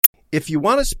If you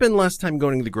want to spend less time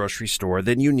going to the grocery store,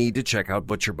 then you need to check out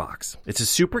ButcherBox. It's a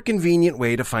super convenient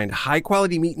way to find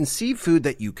high-quality meat and seafood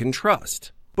that you can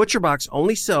trust. ButcherBox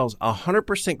only sells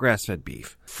 100% grass-fed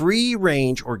beef,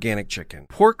 free-range organic chicken,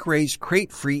 pork-raised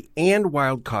crate-free, and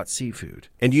wild-caught seafood.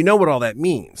 And you know what all that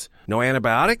means. No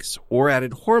antibiotics or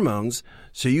added hormones,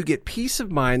 so you get peace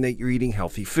of mind that you're eating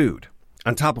healthy food.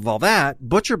 On top of all that,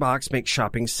 ButcherBox makes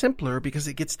shopping simpler because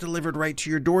it gets delivered right to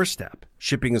your doorstep.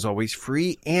 Shipping is always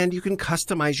free, and you can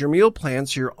customize your meal plan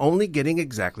so you're only getting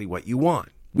exactly what you want.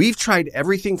 We've tried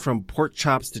everything from pork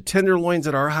chops to tenderloins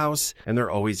at our house, and they're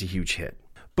always a huge hit.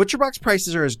 ButcherBox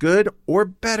prices are as good or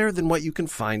better than what you can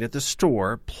find at the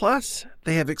store, plus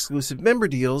they have exclusive member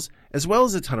deals, as well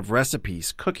as a ton of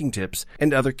recipes, cooking tips,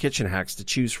 and other kitchen hacks to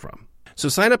choose from. So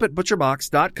sign up at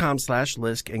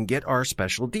butcherbox.com/Lisk and get our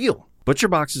special deal.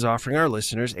 ButcherBox is offering our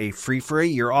listeners a free for a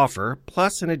year offer,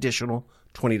 plus an additional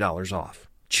 $20 off.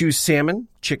 Choose salmon,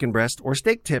 chicken breast, or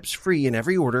steak tips free in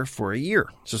every order for a year.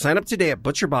 So sign up today at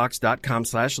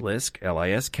butcherbox.com/Lisk,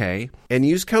 L-I-S-K, and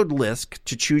use code LISK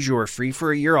to choose your free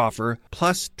for a year offer,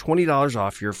 plus $20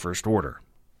 off your first order.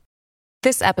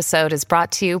 This episode is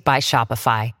brought to you by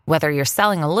Shopify. Whether you're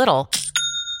selling a little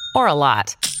or a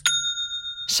lot,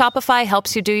 Shopify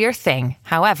helps you do your thing,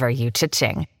 however you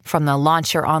cha-ching. From the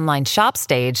launch your online shop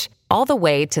stage, all the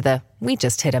way to the we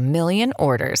just hit 1 million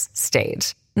orders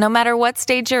stage. No matter what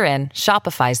stage you're in,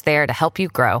 Shopify's there to help you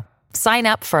grow. Sign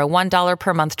up for a $1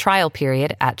 per month trial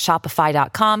period at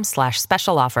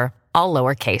shopify.com/special offer, all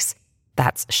lowercase.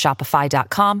 That's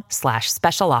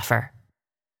shopify.com/special offer.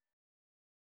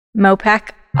 Mopac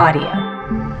Audio.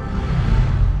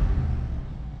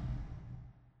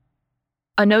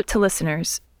 A note to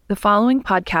listeners. The following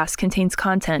podcast contains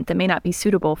content that may not be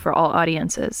suitable for all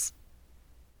audiences.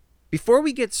 Before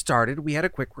we get started, we had a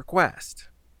quick request.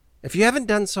 If you haven't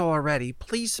done so already,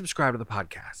 please subscribe to the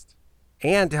podcast.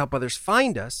 And to help others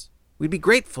find us, we'd be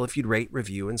grateful if you'd rate,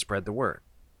 review, and spread the word.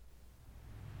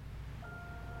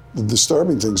 The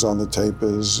disturbing things on the tape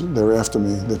is they're after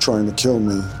me. They're trying to kill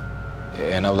me.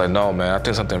 And I was like, no, man, I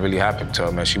think something really happened to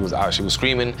her, man. She was out, she was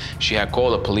screaming. She had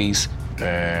called the police.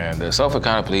 And the Suffolk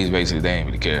County Police, basically, they didn't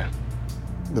really care.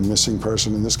 The missing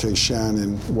person, in this case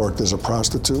Shannon, worked as a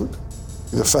prostitute.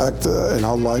 The fact in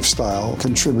our lifestyle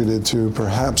contributed to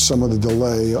perhaps some of the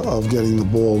delay of getting the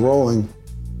ball rolling.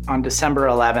 On December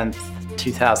 11th,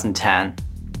 2010,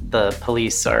 the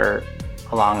police are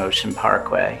along Ocean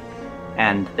Parkway,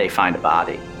 and they find a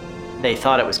body. They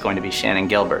thought it was going to be Shannon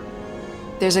Gilbert.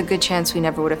 There's a good chance we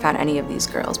never would have found any of these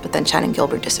girls, but then Shannon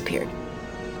Gilbert disappeared.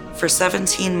 For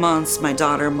 17 months, my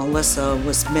daughter Melissa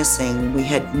was missing. We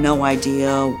had no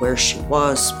idea where she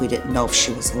was. We didn't know if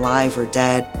she was alive or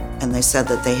dead. And they said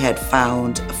that they had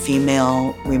found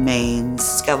female remains,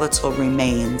 skeletal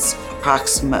remains,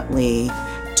 approximately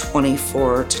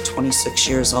 24 to 26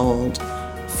 years old,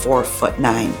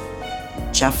 4'9".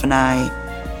 Jeff and I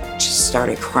just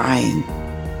started crying.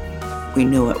 We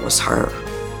knew it was her.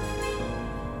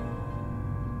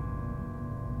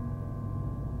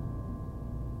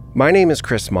 My name is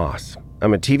Chris Moss.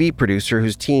 I'm a TV producer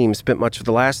whose team spent much of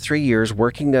the last 3 years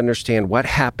working to understand what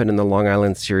happened in the Long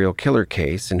Island serial killer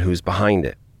case and who's behind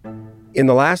it. In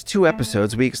the last 2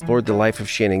 episodes, we explored the life of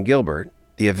Shannon Gilbert,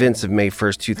 the events of May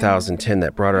 1st, 2010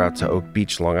 that brought her out to Oak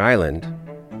Beach, Long Island,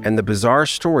 and the bizarre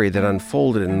story that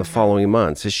unfolded in the following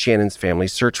months as Shannon's family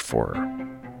searched for her.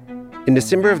 In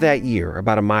December of that year,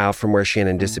 about a mile from where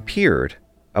Shannon disappeared,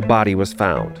 a body was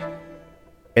found.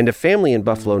 And a family in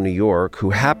Buffalo, New York,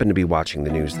 who happened to be watching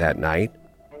the news that night,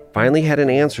 finally had an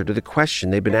answer to the question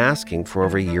they'd been asking for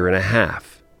over a year and a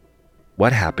half.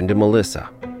 What happened to Melissa?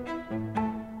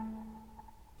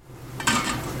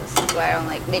 This is why I don't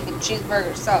like making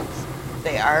cheeseburger subs.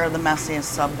 They are the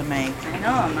messiest sub to make. I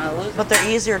know, I'm not losing. But they're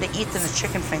easier to eat than a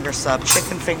chicken finger sub.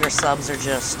 Chicken finger subs are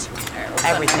just,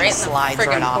 everything slides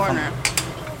right off them.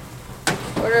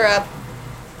 Order up.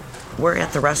 We're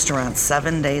at the restaurant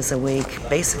 7 days a week.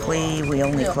 Basically, we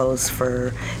only close for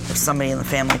if somebody in the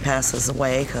family passes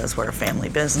away because we're a family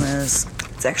business.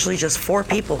 It's actually just 4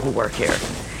 people who work here.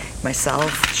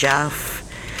 Myself, Jeff,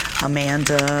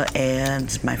 Amanda,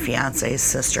 and my fiance's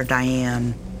sister,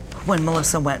 Diane. When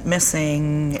Melissa went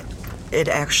missing, it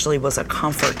actually was a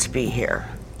comfort to be here.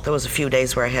 There was a few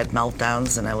days where I had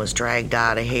meltdowns and I was dragged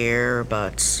out of here,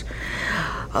 but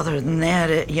other than that,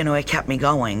 it kept me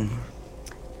going.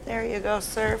 There you go,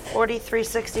 sir.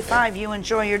 $43.65. You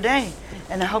enjoy your day,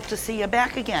 and I hope to see you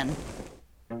back again.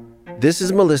 This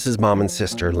is Melissa's mom and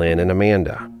sister, Lynn and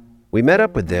Amanda. We met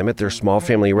up with them at their small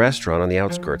family restaurant on the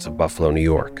outskirts of Buffalo, New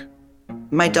York.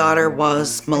 My daughter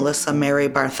was Melissa Mary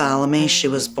Bartholomew. She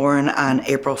was born on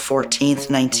April 14th,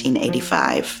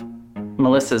 1985.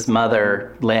 Melissa's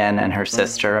mother, Lynn, and her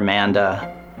sister,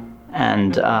 Amanda,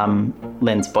 and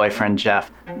Lynn's boyfriend,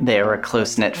 Jeff, they were a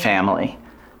close-knit family.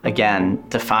 Again,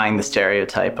 defying the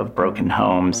stereotype of broken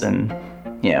homes and,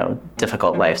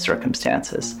 difficult life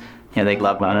circumstances. They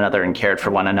loved one another and cared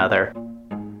for one another.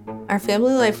 Our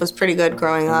family life was pretty good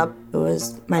growing up. It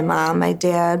was my mom, my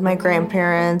dad, my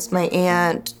grandparents, my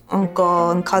aunt,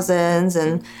 uncle, and cousins,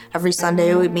 and every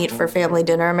Sunday we'd meet for family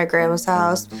dinner at my grandma's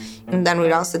house. And then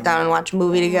we'd all sit down and watch a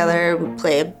movie together, we'd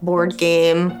play a board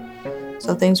game.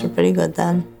 So things were pretty good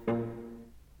then.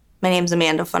 My name's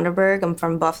Amanda Funderburg. I'm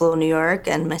from Buffalo, New York,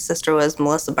 and my sister was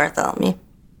Melissa Bartholomew.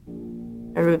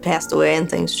 Everybody passed away and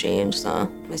things changed, so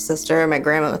my sister, my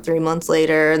grandma 3 months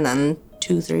later, and then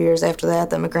 2-3 years after that,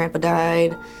 then my grandpa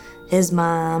died, his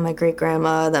mom, my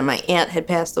great-grandma, then my aunt had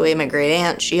passed away, my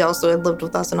great-aunt, she also had lived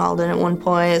with us in Alden at one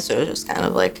point, so it was just kind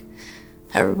of like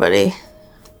everybody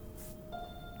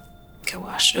got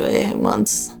washed away at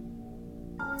once.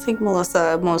 I think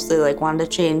Melissa mostly wanted to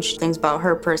change things about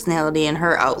her personality and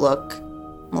her outlook.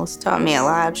 Melissa taught me a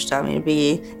lot. She taught me to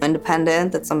be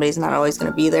independent, that somebody's not always going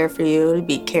to be there for you, to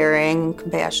be caring,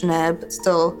 compassionate, but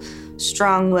still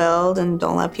strong-willed, and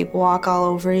don't let people walk all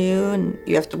over you, and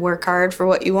you have to work hard for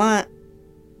what you want.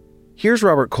 Here's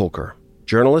Robert Kolker,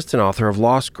 journalist and author of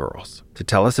Lost Girls, to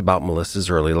tell us about Melissa's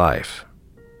early life.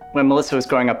 When Melissa was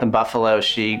growing up in Buffalo,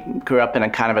 she grew up in a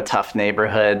kind of a tough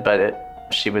neighborhood, but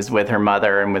she was with her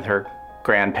mother and with her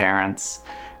grandparents,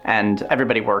 and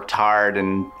everybody worked hard.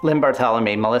 And Lynn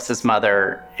Bartholomew, Melissa's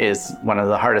mother, is one of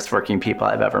the hardest working people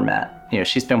I've ever met.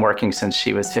 She's been working since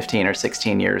she was 15 or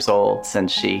 16 years old,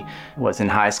 since she was in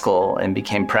high school and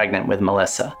became pregnant with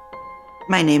Melissa.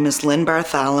 My name is Lynn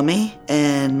Bartholomew,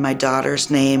 and my daughter's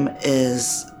name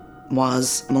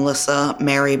was Melissa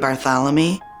Mary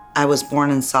Bartholomew. I was born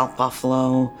in South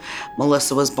Buffalo.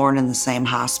 Melissa was born in the same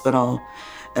hospital.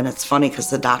 And it's funny because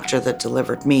the doctor that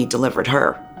delivered me delivered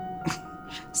her.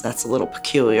 So that's a little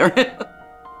peculiar.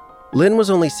 Lynn was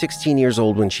only 16 years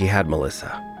old when she had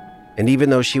Melissa. And even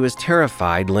though she was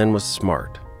terrified, Lynn was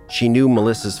smart. She knew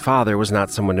Melissa's father was not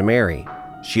someone to marry.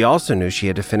 She also knew she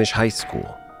had to finish high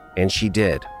school. And she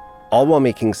did. All while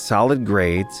making solid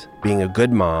grades, being a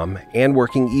good mom, and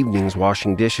working evenings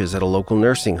washing dishes at a local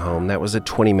nursing home that was a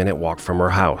 20-minute walk from her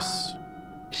house.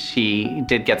 She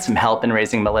did get some help in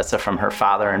raising Melissa from her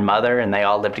father and mother, and they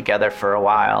all lived together for a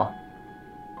while.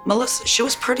 Melissa, she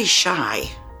was pretty shy,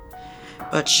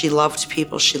 but she loved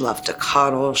people. She loved to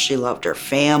cuddle. She loved her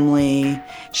family.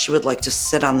 She would like to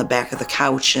sit on the back of the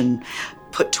couch and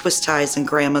put twist ties in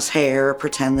Grandma's hair,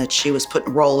 pretend that she was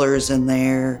putting rollers in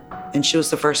there. And she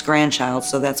was the first grandchild,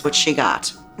 so that's what she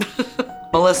got.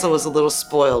 Melissa was a little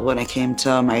spoiled when it came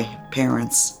to my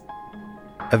parents.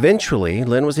 Eventually,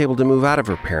 Lynn was able to move out of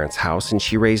her parents' house, and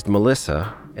she raised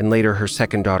Melissa, and later her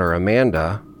second daughter,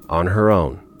 Amanda, on her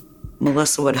own.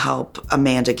 Melissa would help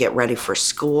Amanda get ready for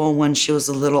school when she was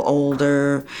a little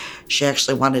older. She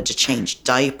actually wanted to change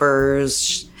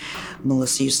diapers.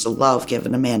 Melissa used to love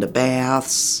giving Amanda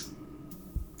baths.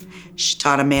 She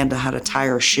taught Amanda how to tie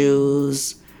her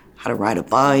shoes, how to ride a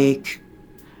bike.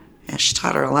 And she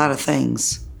taught her a lot of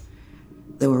things.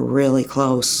 They were really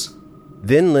close.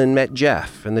 Then Lynn met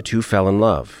Jeff, and the two fell in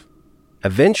love.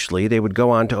 Eventually, they would go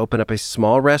on to open up a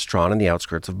small restaurant in the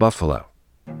outskirts of Buffalo.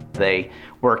 They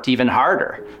worked even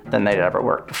harder than they'd ever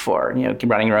worked before.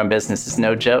 Running your own business is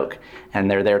no joke.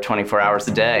 And they're there 24 hours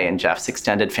a day, and Jeff's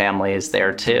extended family is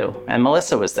there too. And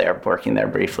Melissa was there, working there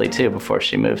briefly too, before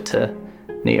she moved to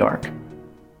New York.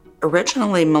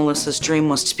 Originally, Melissa's dream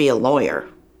was to be a lawyer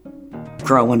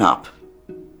growing up.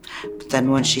 But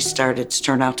then when she started to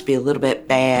turn out to be a little bit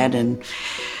bad, and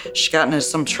she got into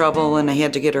some trouble, and I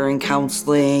had to get her in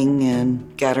counseling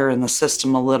and get her in the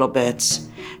system a little bit,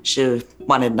 she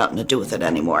wanted nothing to do with it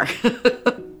anymore.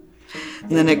 And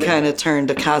then it kind of turned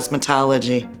to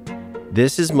cosmetology.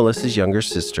 This is Melissa's younger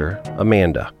sister,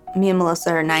 Amanda. Me and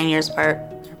Melissa are 9 years apart.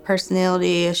 Her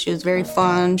personality, she was very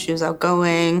fun, she was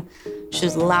outgoing, she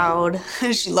was loud,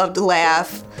 she loved to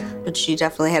laugh, but she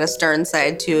definitely had a stern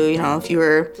side too. If you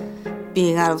were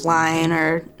being out of line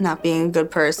or not being a good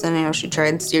person, she'd try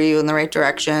and steer you in the right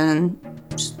direction and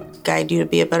just guide you to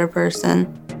be a better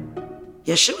person.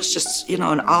 Yeah, she was just,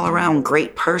 an all-around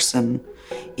great person.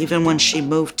 Even when she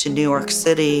moved to New York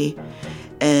City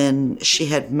and she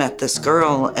had met this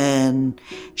girl and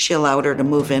she allowed her to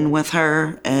move in with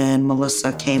her, and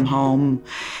Melissa came home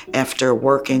after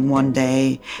working one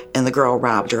day and the girl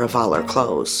robbed her of all her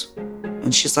clothes.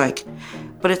 And she's like,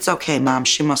 "But it's okay, Mom,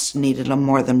 she must have needed them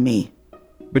more than me."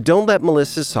 But don't let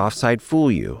Melissa's soft side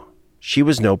fool you. She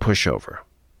was no pushover.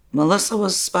 Melissa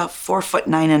was about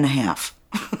 4'9.5".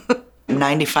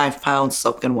 95 pounds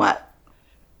soaking wet.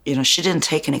 She didn't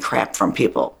take any crap from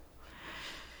people.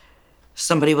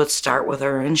 Somebody would start with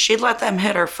her, and she'd let them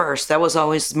hit her first. That was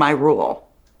always my rule.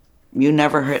 You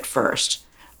never hit first.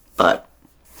 But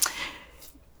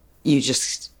you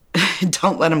just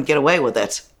don't let them get away with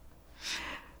it.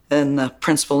 And the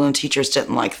principal and teachers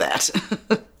didn't like that.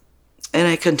 And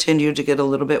it continued to get a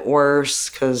little bit worse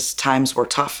because times were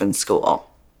tough in school.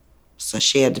 So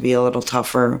she had to be a little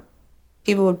tougher.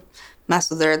 People would mess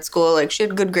with her at school. Like, she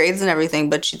had good grades and everything,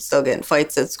 but she'd still get in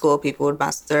fights at school. People would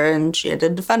mess with her, and she had to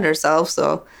defend herself.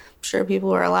 So I'm sure people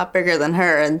were a lot bigger than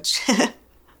her, and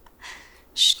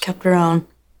she kept her own.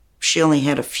 She only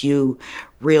had a few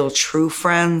real true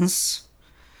friends,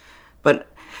 but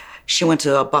she went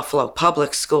to a Buffalo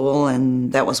public school,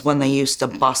 and that was when they used to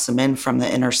bus them in from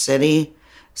the inner city.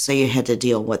 So you had to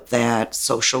deal with that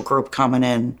social group coming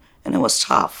in, and it was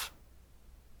tough.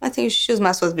 I think she was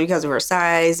messed with because of her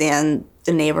size and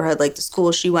the neighborhood. Like, the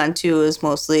school she went to was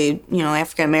mostly,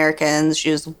 African Americans.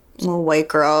 She was a little white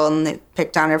girl, and they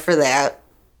picked on her for that.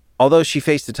 Although she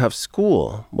faced a tough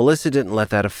school, Melissa didn't let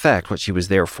that affect what she was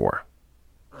there for.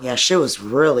 Yeah, she was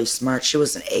really smart. She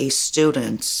was an A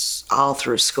student all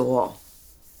through school.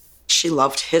 She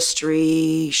loved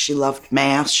history. She loved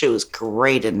math. She was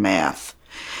great in math.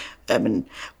 I mean,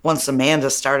 once Amanda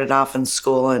started off in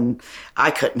school and I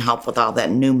couldn't help with all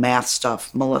that new math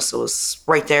stuff, Melissa was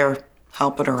right there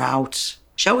helping her out.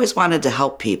 She always wanted to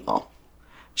help people.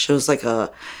 She was like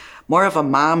more of a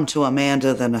mom to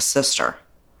Amanda than a sister.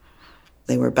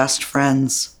 They were best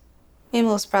friends. Me and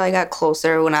Melissa probably got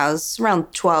closer when I was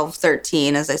around 12,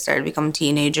 13 as I started to become a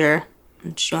teenager.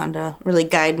 And she wanted to really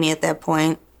guide me at that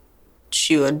point.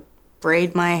 She would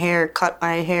braid my hair, cut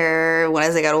my hair.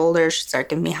 As I got older, she'd start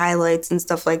giving me highlights and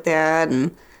stuff like that.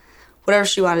 And whatever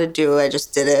she wanted to do, I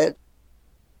just did it.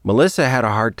 Melissa had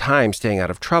a hard time staying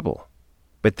out of trouble.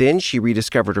 But then she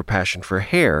rediscovered her passion for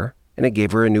hair, and it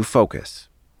gave her a new focus.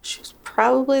 She was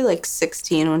probably like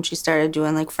 16 when she started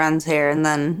doing like friends' hair. And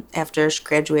then after she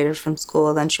graduated from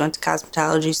school, then she went to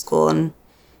cosmetology school and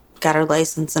got her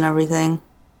license and everything.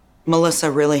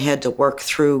 Melissa really had to work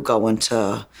through going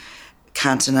to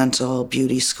Continental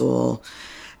Beauty School.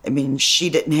 I mean, she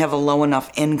didn't have a low enough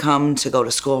income to go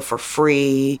to school for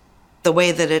free. The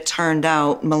way that it turned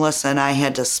out, Melissa and I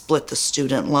had to split the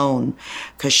student loan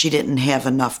because she didn't have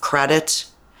enough credit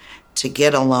to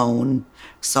get a loan,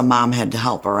 so Mom had to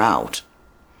help her out.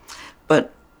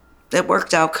 But it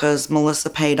worked out because Melissa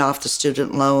paid off the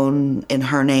student loan in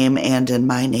her name and in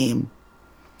my name.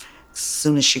 As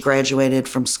soon as she graduated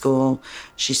from school,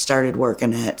 she started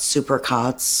working at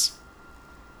Supercuts.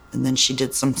 And then she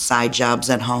did some side jobs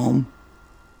at home.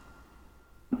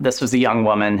 This was a young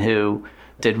woman who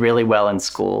did really well in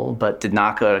school, but did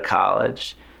not go to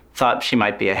college, thought she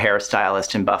might be a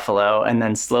hairstylist in Buffalo, and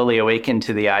then slowly awakened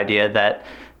to the idea that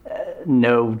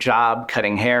no job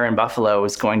cutting hair in Buffalo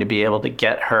was going to be able to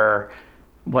get her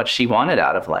what she wanted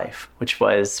out of life, which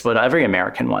was what every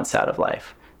American wants out of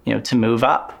life, to move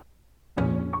up.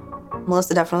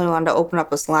 Melissa definitely wanted to open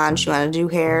up a salon. She wanted to do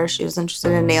hair. She was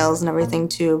interested in nails and everything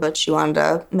too, but she wanted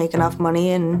to make enough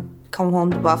money and come home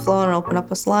to Buffalo and open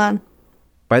up a salon.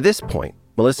 By this point,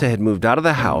 Melissa had moved out of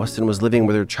the house and was living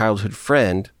with her childhood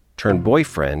friend, turned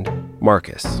boyfriend,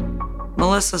 Marcus.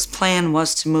 Melissa's plan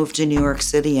was to move to New York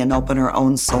City and open her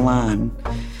own salon.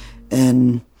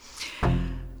 And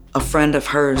a friend of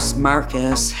hers,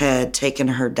 Marcus, had taken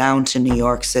her down to New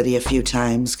York City a few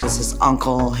times because his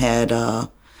uncle had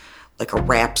like a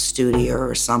rap studio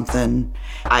or something.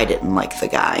 I didn't like the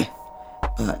guy,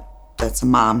 but that's a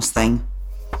mom's thing.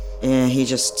 Yeah,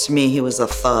 to me, he was a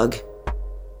thug.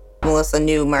 Melissa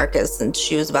knew Marcus since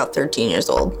she was about 13 years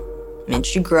old. I mean,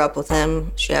 she grew up with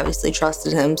him. She obviously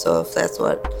trusted him, so if that's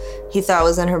what he thought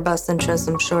was in her best interest,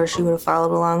 I'm sure she would have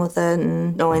followed along with it,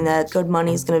 and knowing that good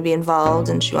money is going to be involved,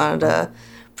 and she wanted to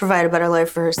provide a better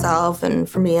life for herself and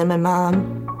for me and my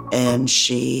mom. And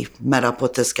she met up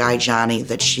with this guy, Johnny,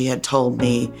 that she had told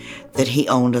me that he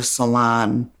owned a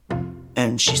salon,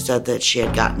 and she said that she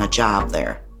had gotten a job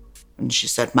there. And she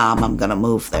said, Mom, I'm going to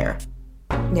move there.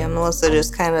 Yeah, Melissa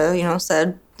just kind of,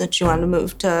 said that she wanted to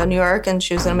move to New York and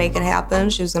she was going to make it happen.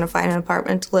 She was going to find an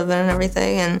apartment to live in and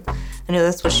everything. And I knew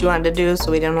that's what she wanted to do,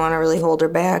 so we didn't want to really hold her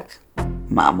back.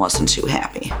 Mom wasn't too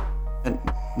happy. At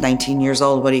 19 years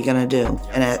old, what are you going to do?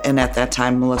 And at that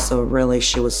time, Melissa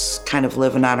she was kind of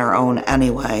living on her own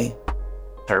anyway.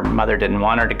 Her mother didn't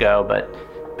want her to go, but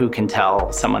who can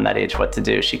tell someone that age what to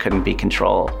do? She couldn't be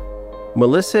controlled.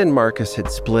 Melissa and Marcus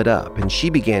had split up, and she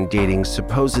began dating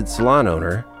supposed salon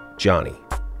owner, Johnny.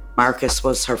 Marcus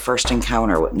was her first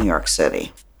encounter with New York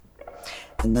City.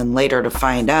 And then later to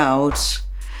find out,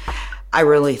 I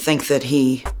really think that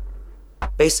he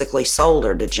basically sold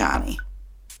her to Johnny.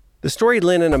 The story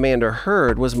Lynn and Amanda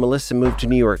heard was Melissa moved to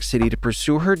New York City to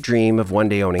pursue her dream of one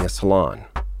day owning a salon.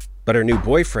 But her new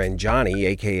boyfriend, Johnny,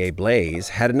 aka Blaze,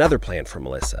 had another plan for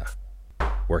Melissa,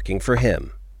 working for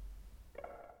him.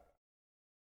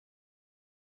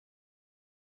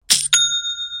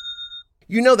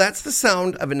 You know, that's the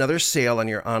sound of another sale on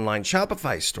your online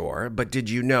Shopify store, but did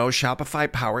you know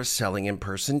Shopify powers selling in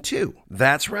person too?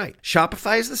 That's right.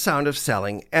 Shopify is the sound of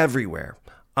selling everywhere.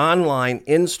 Online,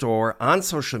 in-store, on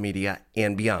social media,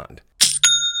 and beyond.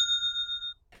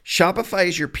 Shopify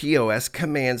is your POS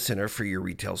command center for your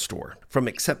retail store. From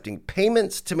accepting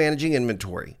payments to managing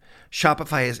inventory,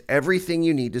 Shopify has everything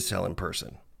you need to sell in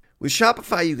person. With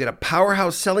Shopify, you get a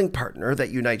powerhouse selling partner that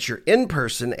unites your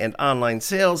in-person and online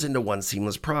sales into one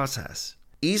seamless process.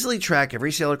 Easily track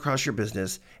every sale across your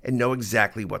business and know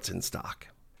exactly what's in stock.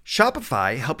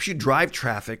 Shopify helps you drive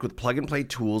traffic with plug-and-play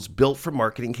tools built for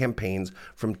marketing campaigns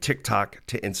from TikTok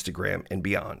to Instagram and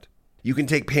beyond. You can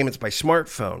take payments by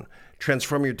smartphone,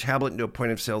 transform your tablet into a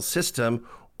point-of-sale system,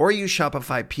 or use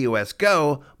Shopify POS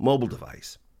Go mobile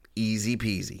device. Easy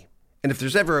peasy. And if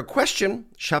there's ever a question,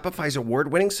 Shopify's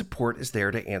award-winning support is there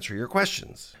to answer your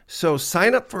questions. So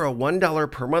sign up for a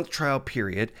 $1 per month trial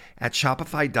period at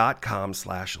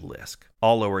shopify.com/Lisk,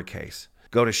 all lowercase.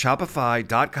 Go to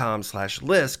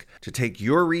shopify.com/Lisk to take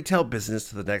your retail business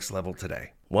to the next level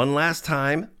today. One last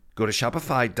time, go to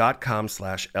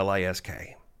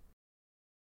shopify.com/LISK.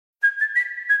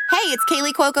 Hey, it's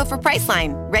Kaylee Cuoco for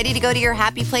Priceline. Ready to go to your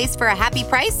happy place for a happy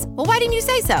price? Well, why didn't you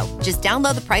say so? Just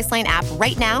download the Priceline app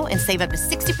right now and save up to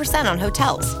 60% on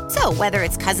hotels. So whether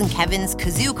it's Cousin Kevin's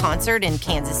Kazoo Concert in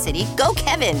Kansas City, go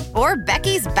Kevin, or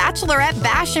Becky's Bachelorette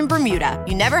Bash in Bermuda,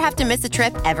 you never have to miss a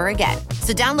trip ever again.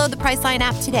 So download the Priceline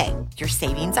app today. Your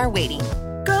savings are waiting.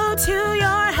 Go to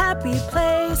your happy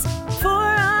place for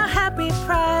a happy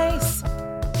price.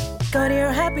 Go to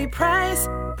your happy price,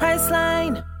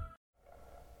 Priceline.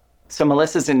 So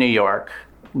Melissa's in New York,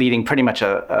 leading pretty much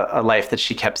a life that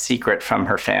she kept secret from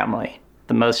her family.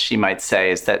 The most she might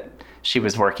say is that she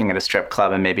was working at a strip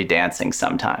club and maybe dancing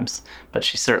sometimes, but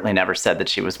she certainly never said that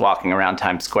she was walking around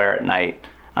Times Square at night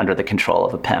under the control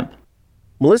of a pimp.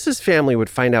 Melissa's family would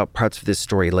find out parts of this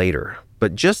story later,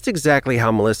 but just exactly how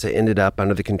Melissa ended up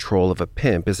under the control of a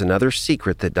pimp is another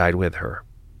secret that died with her.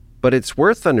 But it's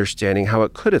worth understanding how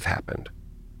it could have happened,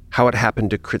 how it happened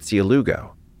to Kritzia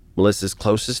Lugo, Melissa's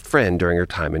closest friend during her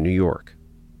time in New York.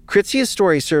 Kritzia's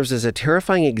story serves as a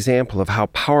terrifying example of how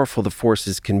powerful the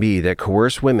forces can be that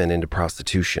coerce women into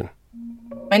prostitution.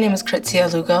 My name is Kritzia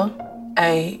Lugo.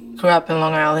 I grew up in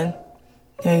Long Island,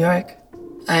 New York.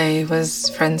 I was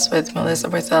friends with Melissa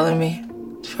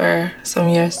Barthélemy for some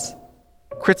years.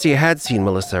 Kritzia had seen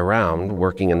Melissa around,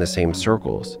 working in the same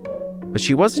circles, but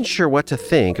she wasn't sure what to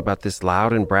think about this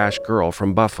loud and brash girl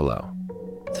from Buffalo.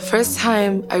 The first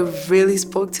time I really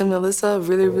spoke to Melissa,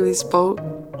 really spoke,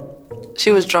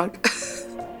 she was drunk.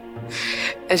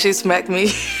 And she smacked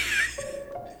me.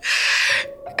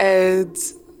 And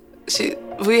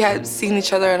we had seen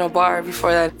each other in a bar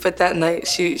before that, but that night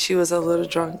she was a little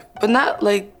drunk. But not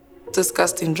like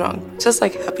disgusting drunk, just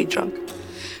like happy drunk.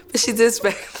 But she did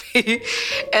smack me.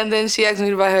 And then she asked me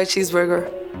to buy her a cheeseburger.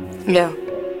 Yeah.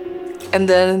 And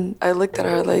then I looked at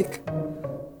her like,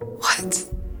 what?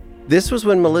 This was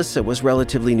when Melissa was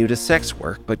relatively new to sex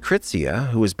work, but Kritzia,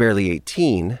 who was barely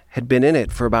 18, had been in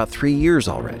it for about 3 years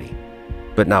already,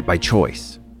 but not by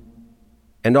choice.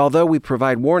 And although we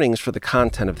provide warnings for the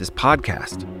content of this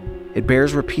podcast, it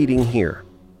bears repeating here.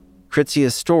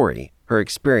 Kritzia's story, her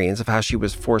experience of how she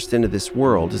was forced into this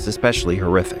world, is especially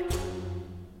horrific.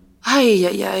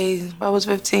 I was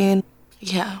 15.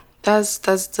 Yeah, that was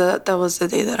the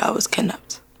day that I was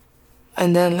kidnapped.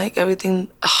 And then, like, everything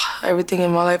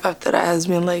in my life after that has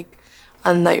been, like,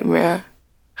 a nightmare.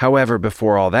 However,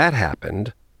 before all that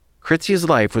happened, Kritzia's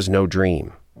life was no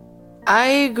dream.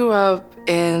 I grew up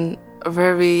in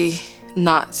very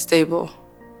not stable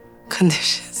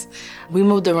conditions. We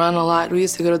moved around a lot. We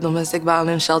used to go to domestic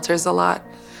violence shelters a lot.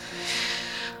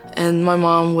 And my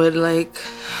mom would, like,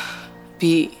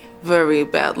 beat very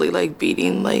badly, like,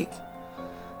 beating, like,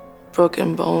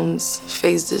 broken bones,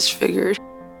 face disfigured.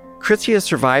 Kritzia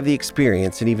survived the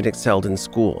experience and even excelled in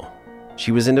school.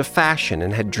 She was into fashion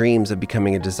and had dreams of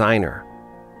becoming a designer.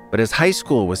 But as high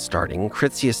school was starting,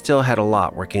 Kritzia still had a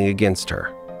lot working against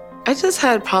her. I just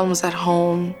had problems at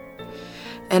home,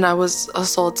 and I was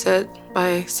assaulted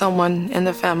by someone in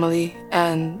the family,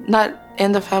 and not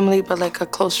in the family, but like a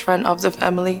close friend of the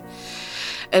family.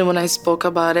 And when I spoke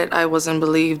about it, I wasn't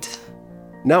believed.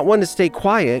 Not one to stay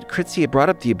quiet, Kritzia brought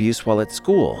up the abuse while at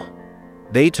school.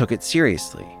 They took it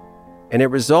seriously. and it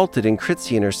resulted in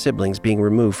Kritsia and her siblings being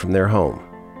removed from their home.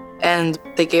 And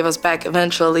they gave us back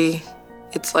eventually.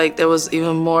 It's like there was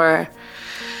even more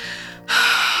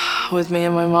with me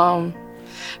and my mom,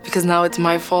 because now it's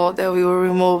my fault that we were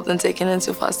removed and taken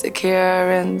into foster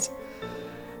care, and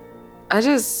I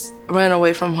just ran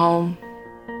away from home.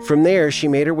 From there, she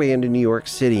made her way into New York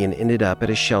City and ended up at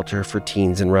a shelter for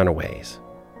teens and runaways.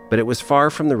 But it was far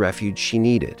from the refuge she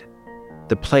needed.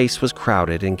 The place was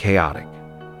crowded and chaotic.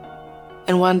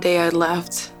 And one day I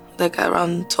left, like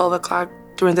around 12 o'clock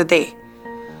during the day.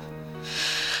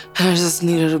 And I just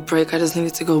needed a break. I just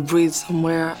needed to go breathe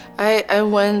somewhere. I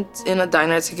went in a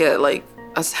diner to get like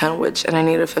a sandwich, and I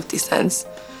needed 50 cents.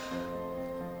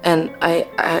 And I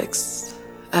asked,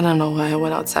 I don't know why, I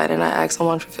went outside and I asked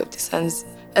someone for 50 cents.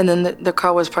 And then the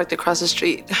car was parked across the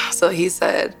street. So he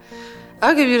said,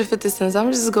 I'll give you the 50 cents,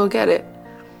 I'm just go get it.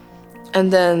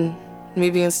 And then me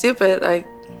being stupid, I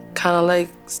kind of like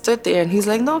stood there, and he's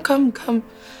like, no, come.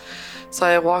 So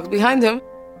I walked behind him.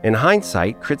 In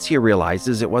hindsight, Kritsia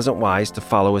realizes it wasn't wise to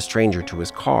follow a stranger to his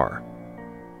car.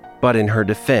 But in her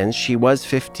defense, she was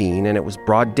 15 and it was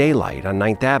broad daylight on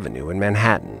 9th Avenue in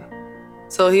Manhattan.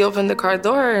 So he opened the car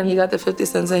door and he got the 50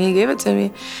 cents and he gave it to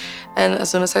me. And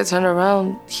as soon as I turned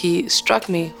around, he struck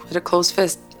me with a closed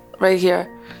fist right here.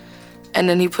 And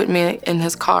then he put me in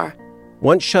his car.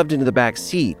 Once shoved into the back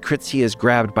seat, Kritsia is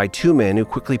grabbed by two men who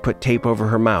quickly put tape over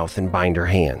her mouth and bind her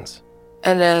hands.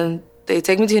 And then they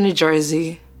take me to New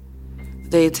Jersey.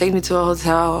 They take me to a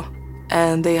hotel,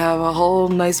 and they have a whole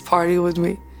nice party with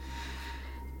me.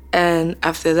 And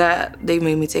after that, they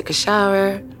made me take a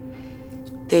shower.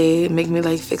 They make me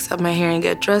like fix up my hair and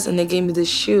get dressed, and they gave me the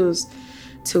shoes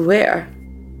to wear.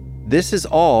 This is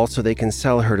all so they can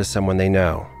sell her to someone they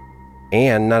know.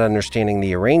 And not understanding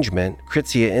the arrangement,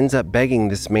 Kritsia ends up begging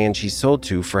this man she sold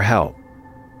to for help.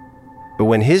 But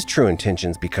when his true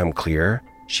intentions become clear,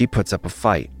 she puts up a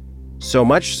fight. So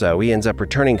much so, he ends up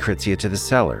returning Kritsia to the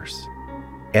sellers.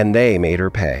 And they made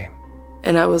her pay.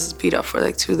 And I was beat up for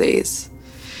like 2 days.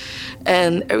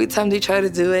 And every time they tried to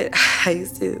do it, I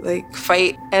used to like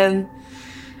fight. And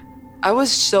I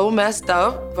was so messed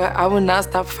up, but I would not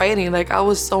stop fighting. Like, I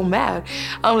was so mad.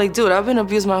 I'm like, dude, I've been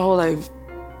abused my whole life.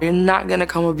 You're not gonna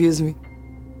come abuse me.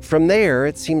 From there,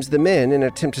 it seems the men, in an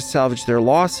attempt to salvage their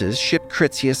losses, shipped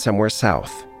Kritsia somewhere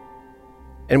south.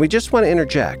 And we just want to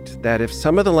interject that if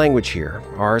some of the language here,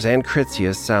 ours and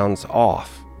Kritsia's, sounds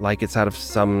off, like it's out of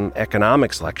some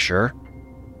economics lecture,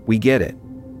 we get it.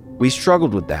 We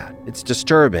struggled with that. It's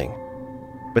disturbing.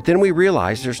 But then we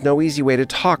realized there's no easy way to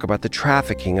talk about the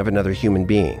trafficking of another human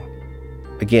being.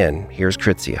 Again, here's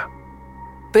Kritsia.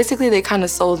 Basically, they kind of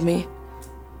sold me.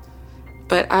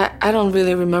 But I don't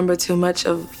really remember too much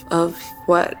of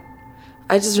what.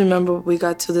 I just remember we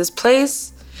got to this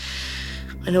place,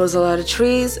 and there was a lot of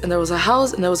trees, and there was a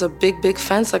house, and there was a big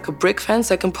fence, like a brick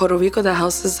fence. Like in Puerto Rico, the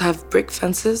houses have brick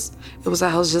fences. It was a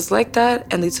house just like that,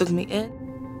 and they took me in.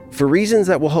 For reasons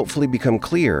that will hopefully become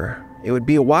clear, it would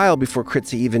be a while before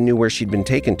Kritsia even knew where she'd been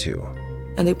taken to.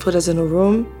 And they put us in a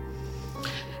room,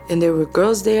 and there were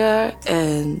girls there,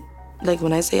 and like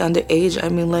when I say underage, I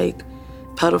mean like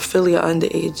pedophilia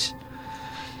underage.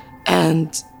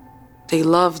 And they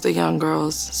loved the young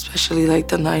girls, especially like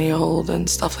the 9-year-old and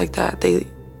stuff like that.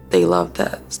 They loved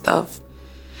that stuff.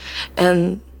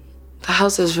 And the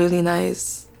house is really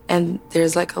nice. And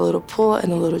there's like a little pool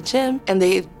and a little gym. And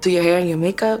they do your hair and your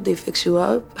makeup. They fix you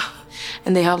up.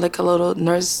 And they have like a little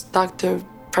nurse, doctor,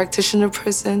 practitioner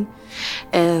person.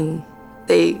 And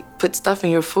they put stuff in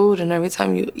your food. And every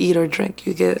time you eat or drink,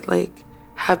 you get like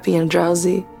happy and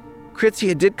drowsy.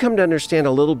 Kritsia did come to understand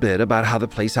a little bit about how the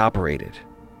place operated.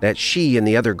 That she and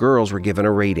the other girls were given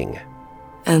a rating.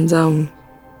 And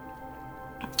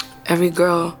every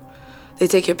girl, they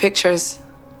take your pictures.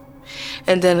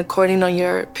 And then according on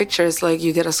your pictures, like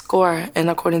you get a score. And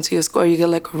according to your score, you get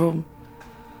like a room.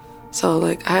 So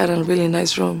like I had a really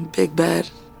nice room, big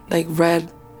bed, like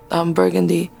red,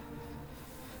 burgundy.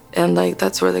 And like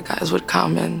that's where the guys would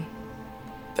come in.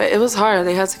 But it was hard.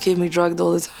 They had to keep me drugged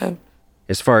all the time.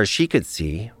 As far as she could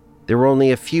see, there were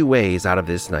only a few ways out of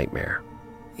this nightmare.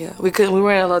 Yeah, we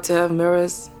weren't allowed to have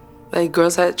mirrors. Like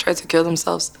girls had tried to kill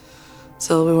themselves,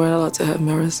 so we weren't allowed to have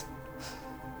mirrors.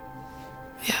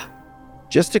 Yeah.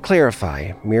 Just to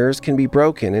clarify, mirrors can be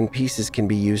broken and pieces can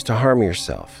be used to harm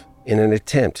yourself in an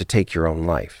attempt to take your own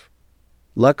life.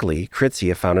 Luckily,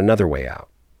 Kritsia found another way out.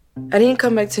 I didn't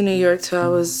come back to New York till I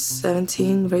was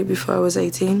 17, right before I was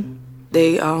 18.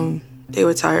 They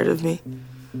were tired of me.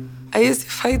 I used to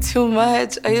fight too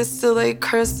much. I used to like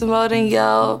curse them out and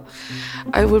yell.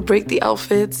 I would break the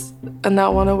outfits and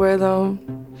not want to wear them.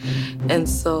 And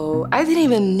so I didn't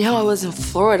even know I was in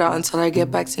Florida until I get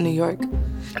back to New York.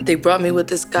 They brought me with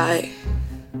this guy.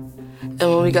 And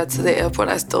when we got to the airport,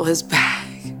 I stole his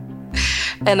bag.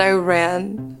 And I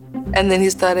ran. And then he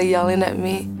started yelling at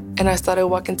me. And I started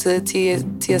walking to the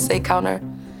TSA counter.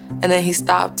 And then he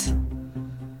stopped.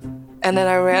 And then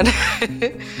I ran.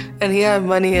 And he had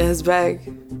money in his bag.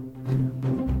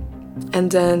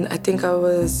 And then I think it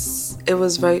was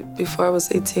right before I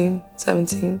was 18,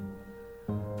 17.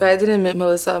 But I didn't meet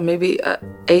Melissa maybe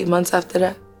 8 months after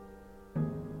that.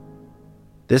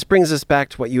 This brings us back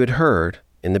to what you had heard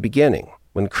in the beginning,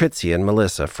 when Kritzy and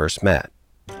Melissa first met.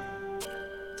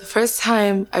 The first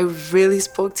time I really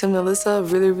spoke to Melissa,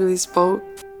 really spoke,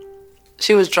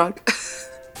 she was drunk.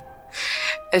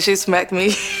 And she smacked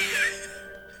me.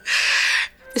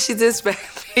 She did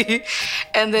smack me.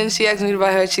 And then she asked me to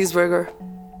buy her a cheeseburger.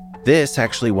 This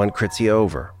actually won Kritzy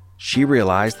over. She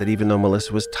realized that even though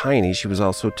Melissa was tiny, she was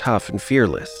also tough and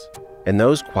fearless. And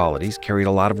those qualities carried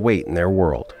a lot of weight in their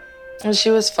world. And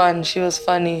she was fun. She was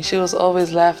funny. She was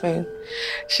always laughing.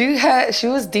 She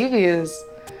was devious.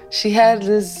 She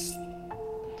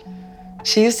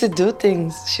used to do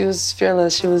things. She was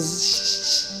fearless. She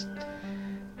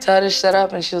tell her to shut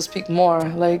up and she'll speak more.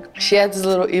 Like, she had this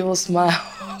little evil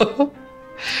smile.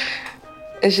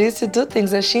 And she used to do things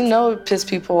that she knew would piss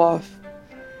people off.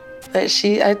 But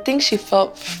I think she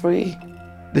felt free.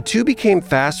 The two became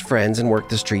fast friends and worked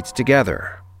the streets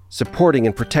together, supporting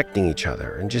and protecting each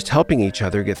other and just helping each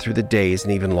other get through the days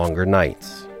and even longer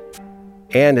nights.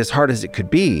 And as hard as it could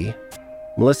be,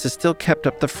 Melissa still kept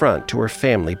up the front to her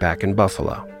family back in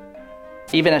Buffalo.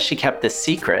 Even as she kept this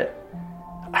secret,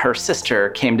 her sister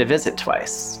came to visit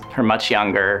twice, her much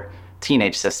younger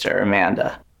teenage sister,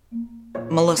 Amanda.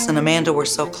 Melissa and Amanda were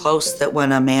so close that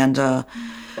when Amanda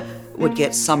would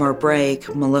get summer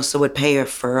break, Melissa would pay her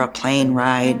for a plane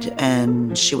ride,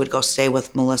 and she would go stay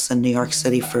with Melissa in New York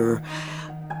City for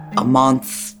a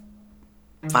month,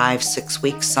 5-6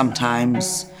 weeks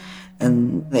sometimes.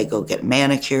 And they go get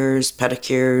manicures,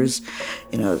 pedicures,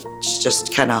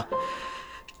 just kind of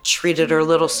treated her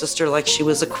little sister like she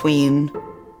was a queen.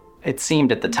 It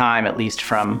seemed at the time, at least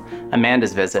from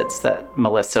Amanda's visits, that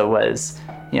Melissa was,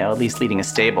 at least leading a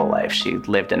stable life. She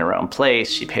lived in her own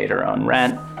place, she paid her own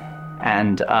rent,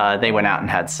 and they went out and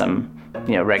had some,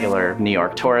 regular New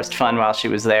York tourist fun while she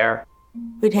was there.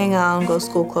 We'd hang out and go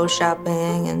school clothes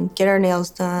shopping and get our nails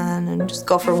done and just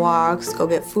go for walks, go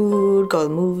get food, go to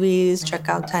the movies, check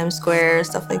out Times Square,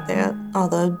 stuff like that. All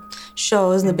the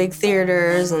shows in the big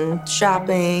theaters and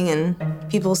shopping and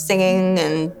people singing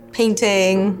and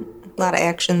painting. A lot of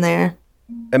action there.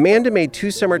 Amanda made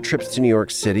 2 summer trips to New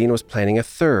York City and was planning a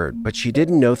third, but she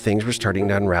didn't know things were starting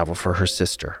to unravel for her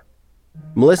sister.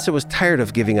 Melissa was tired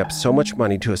of giving up so much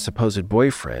money to a supposed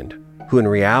boyfriend, who in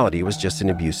reality was just an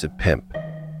abusive pimp.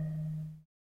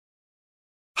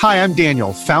 Hi, I'm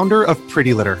Daniel, founder of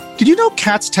Pretty Litter. Did you know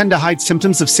cats tend to hide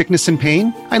symptoms of sickness and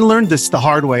pain? I learned this the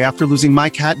hard way after losing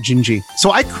my cat, Gingy.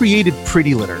 So I created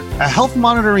Pretty Litter, a health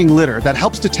monitoring litter that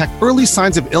helps detect early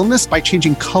signs of illness by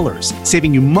changing colors,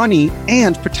 saving you money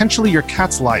and potentially your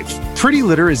cat's life. Pretty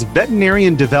Litter is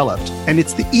veterinarian developed, and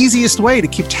it's the easiest way to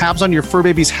keep tabs on your fur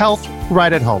baby's health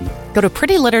right at home. Go to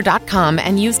prettylitter.com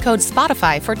and use code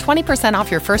SPOTIFY for 20% off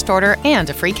your first order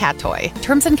and a free cat toy.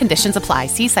 Terms and conditions apply.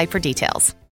 See site for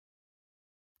details.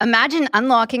 Imagine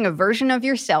unlocking a version of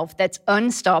yourself that's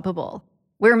unstoppable,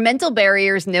 where mental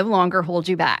barriers no longer hold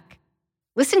you back.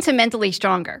 Listen to Mentally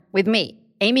Stronger with me,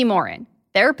 Amy Morin,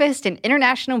 therapist and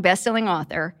international best-selling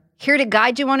author, here to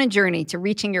guide you on a journey to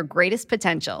reaching your greatest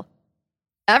potential.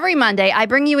 Every Monday, I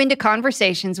bring you into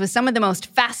conversations with some of the most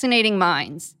fascinating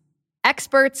minds.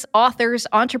 Experts, authors,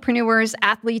 entrepreneurs,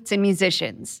 athletes, and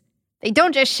musicians. They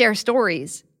don't just share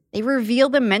stories. They reveal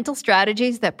the mental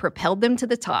strategies that propelled them to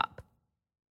the top.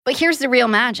 But here's the real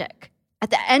magic. At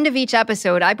the end of each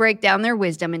episode, I break down their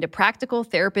wisdom into practical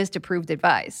therapist-approved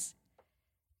advice.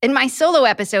 In my solo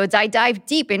episodes, I dive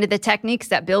deep into the techniques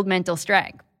that build mental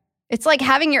strength. It's like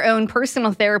having your own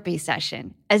personal therapy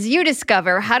session as you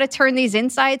discover how to turn these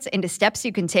insights into steps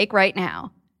you can take right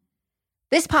now.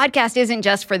 This podcast isn't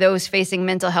just for those facing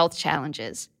mental health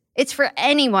challenges. It's for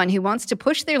anyone who wants to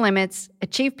push their limits,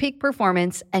 achieve peak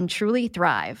performance, and truly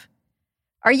thrive.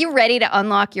 Are you ready to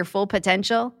unlock your full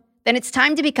potential? Then it's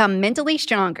time to become mentally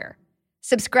stronger.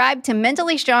 Subscribe to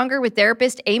Mentally Stronger with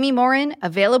therapist Amy Morin,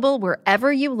 available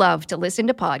wherever you love to listen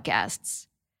to podcasts.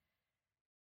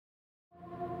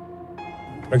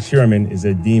 Rex Sherman is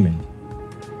a demon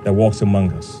that walks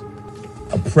among us,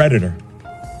 a predator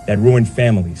that ruined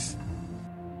families,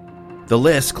 The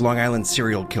Lisk, Long Island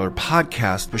Serial Killer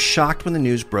podcast was shocked when the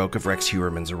news broke of Rex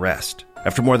Heuermann's arrest.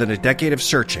 After more than a decade of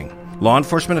searching, law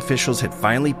enforcement officials had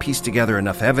finally pieced together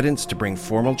enough evidence to bring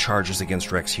formal charges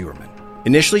against Rex Heuermann.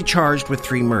 Initially charged with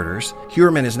 3 murders,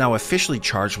 Heuermann is now officially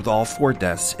charged with all 4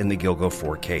 deaths in the Gilgo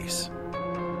 4 case.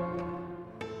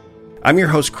 I'm your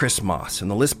host, Chris Moss,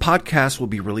 and the Lisk podcast will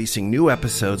be releasing new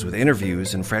episodes with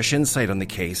interviews and fresh insight on the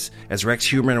case as Rex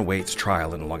Heuermann awaits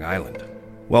trial in Long Island.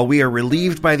 While we are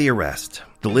relieved by the arrest,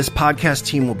 the Lisk podcast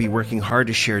team will be working hard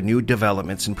to share new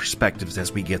developments and perspectives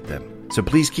as we get them. So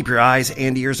please keep your eyes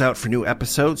and ears out for new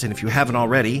episodes, and if you haven't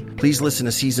already, please listen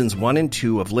to seasons 1 and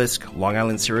 2 of Lisk, Long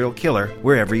Island Serial Killer,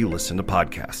 wherever you listen to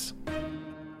podcasts.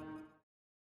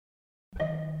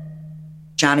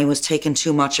 Johnny was taking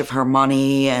too much of her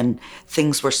money, and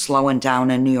things were slowing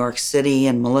down in New York City,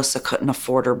 and Melissa couldn't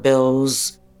afford her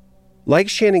bills. Like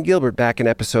Shannon Gilbert back in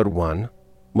episode 1,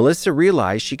 Melissa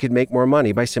realized she could make more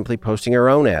money by simply posting her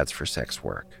own ads for sex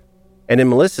work. And in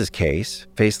Melissa's case,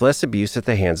 faced less abuse at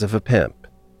the hands of a pimp.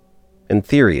 In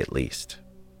theory, at least.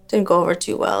 Didn't go over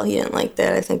too well. He didn't like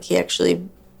that. I think he actually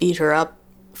beat her up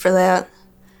for that.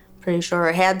 Pretty sure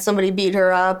I had somebody beat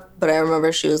her up, but I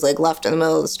remember she was left in the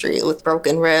middle of the street with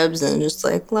broken ribs and just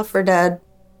left for dead.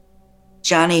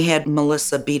 Johnny had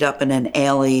Melissa beat up in an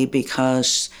alley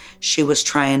because she was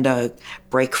trying to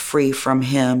break free from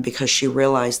him because she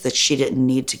realized that she didn't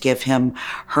need to give him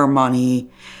her money,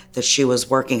 that she was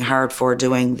working hard for,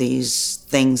 doing these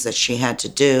things that she had to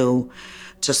do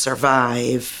to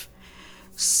survive.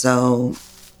 So,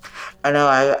 I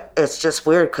know, it's just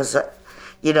weird because,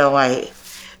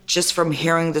 just from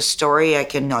hearing the story, I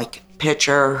can,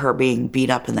 picture her being beat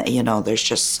up and, there's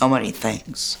just so many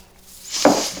things.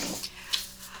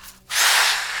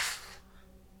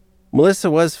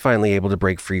 Melissa was finally able to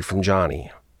break free from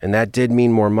Johnny, and that did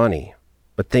mean more money,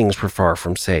 but things were far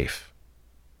from safe.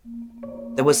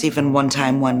 There was even one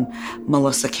time when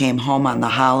Melissa came home on the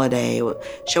holiday.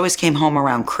 She always came home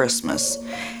around Christmas.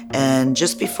 And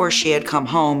just before she had come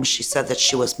home, she said that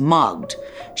she was mugged.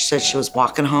 She said she was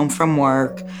walking home from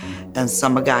work, and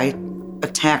some guy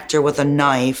attacked her with a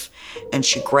knife, and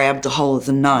she grabbed the whole of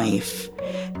the knife.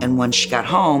 And when she got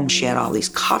home, she had all these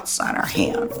cuts on her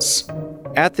hands.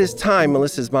 At this time,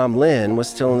 Melissa's mom, Lynn, was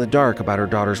still in the dark about her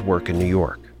daughter's work in New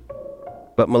York.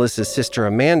 But Melissa's sister,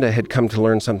 Amanda, had come to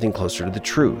learn something closer to the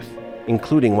truth,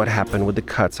 including what happened with the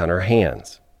cuts on her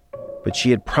hands. But she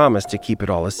had promised to keep it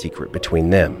all a secret between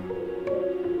them.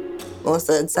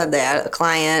 Melissa had said that a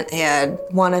client had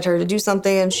wanted her to do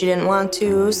something and she didn't want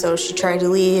to, so she tried to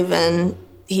leave, and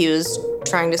he was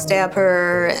trying to stab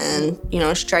her, and,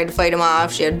 she tried to fight him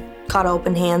off. She had cut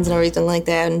open hands and everything like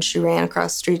that, and she ran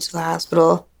across the street to the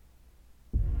hospital.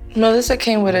 Melissa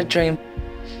came with a dream,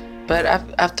 but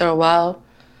after a while,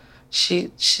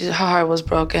 her heart was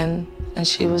broken, and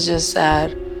she was just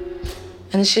sad,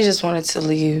 and she just wanted to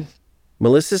leave.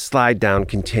 Melissa's slide down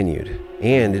continued,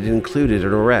 and it included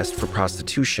an arrest for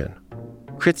prostitution.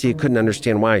 Kritzia couldn't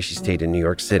understand why she stayed in New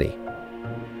York City.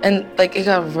 And it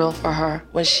got real for her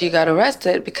when she got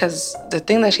arrested, because the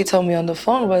thing that she told me on the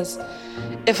phone was,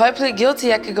 if I plead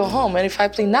guilty, I could go home. And if I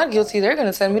plead not guilty, they're going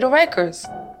to send me to Rikers.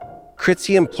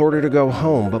 Kritzia implored her to go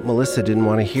home, but Melissa didn't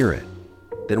want to hear it.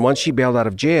 Then once she bailed out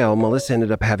of jail, Melissa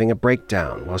ended up having a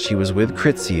breakdown while she was with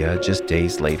Kritzia just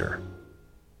days later.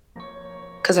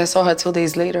 Because I saw her 2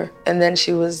 days later. And then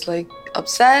she was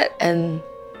upset, and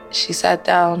she sat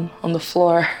down on the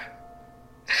floor.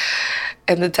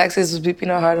 And the taxis was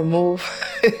beeping on her to move.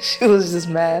 She was just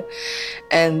mad.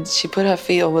 And she put her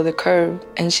feet over the curb,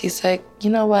 and she's like, you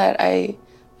know what, I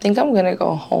think I'm gonna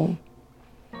go home.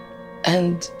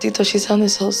 And Tito, she sounded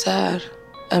so sad.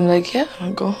 I'm like, yeah,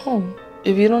 I'll go home.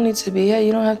 If you don't need to be here,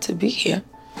 you don't have to be here.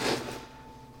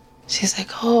 She's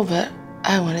like, oh, but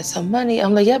I wanted some money.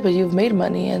 I'm like, yeah, but you've made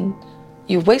money and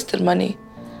you've wasted money.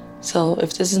 So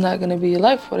if this is not gonna be your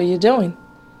life, what are you doing?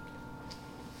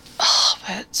 Oh,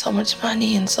 but so much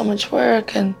money and so much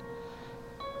work. And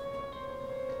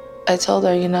I told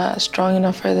her, you're not strong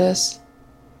enough for this.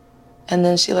 And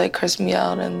then she cursed me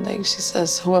out, and she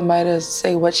says, who am I to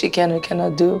say what she can or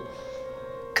cannot do?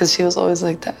 Because she was always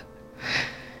like that.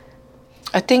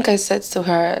 I think I said to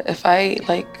her, if I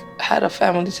had a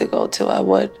family to go to, I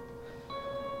would.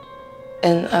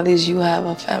 And at least you have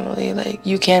a family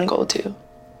you can go to.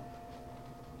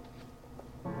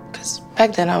 Because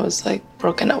back then I was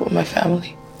broken up with my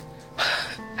family.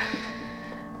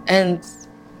 And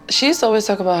she used to always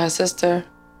talk about her sister.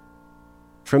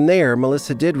 From there,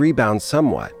 Melissa did rebound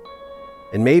somewhat.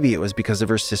 And maybe it was because of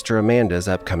her sister Amanda's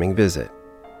upcoming visit.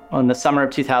 Well, in the summer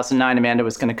of 2009, Amanda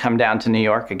was going to come down to New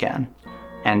York again.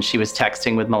 And she was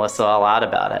texting with Melissa a lot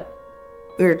about it.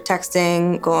 We were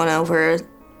texting, going over the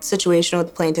situation with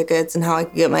the plane tickets and how I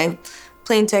could get my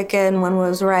plane ticket and when it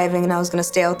was arriving, and I was going to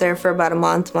stay out there for about a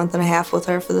month and a half with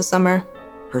her for the summer.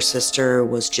 Her sister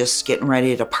was just getting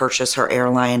ready to purchase her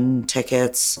airline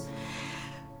tickets.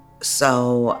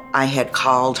 So I had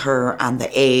called her on the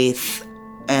 8th,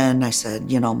 and I said,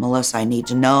 Melissa, I need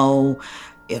to know.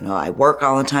 I work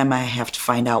all the time. I have to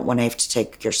find out when I have to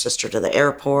take your sister to the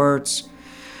airport.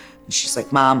 And she's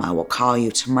like, Mom, I will call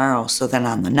you tomorrow. So then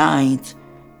on the 9th,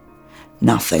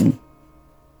 nothing.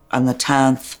 On the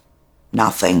 10th,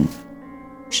 nothing.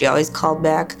 She always called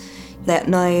back that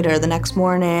night or the next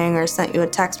morning or sent you a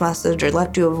text message or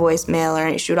left you a voicemail,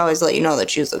 or she would always let you know that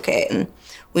she was okay, and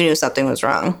we knew something was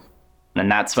wrong. And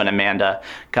that's when Amanda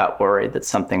got worried that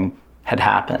something had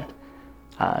happened.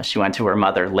 She went to her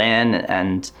mother, Lynn,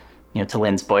 and to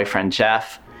Lynn's boyfriend,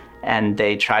 Jeff, and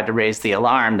they tried to raise the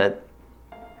alarm that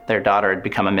their daughter had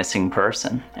become a missing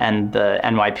person. And the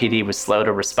NYPD was slow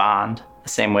to respond, the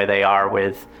same way they are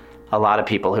with a lot of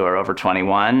people who are over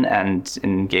 21 and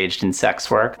engaged in sex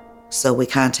work. So we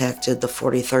contacted the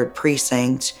 43rd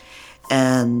Precinct,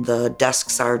 and the desk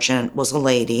sergeant was a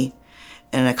lady.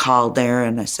 And I called there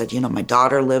and I said, my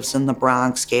daughter lives in the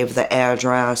Bronx, gave the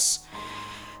address,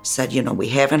 said, we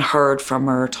haven't heard from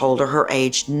her, told her her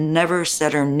age, never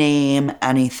said her name,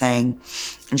 anything.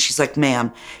 And she's like,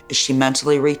 ma'am, is she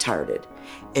mentally retarded?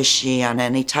 Is she on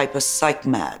any type of psych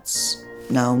meds?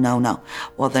 No.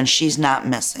 Well, then she's not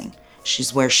missing.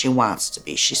 She's where she wants to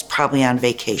be. She's probably on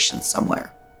vacation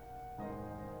somewhere.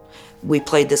 We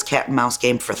played this cat and mouse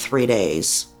game for 3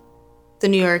 days. The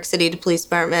New York City Police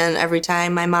Department, every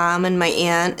time my mom and my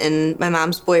aunt and my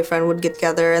mom's boyfriend would get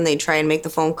together and they'd try and make the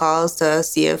phone calls to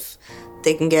see if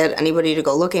they can get anybody to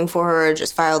go looking for her or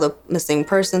just file the missing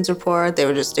persons report, they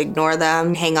would just ignore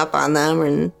them, hang up on them.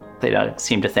 And they don't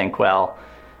seem to think, well,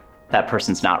 that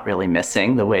person's not really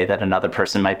missing the way that another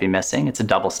person might be missing. It's a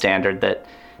double standard that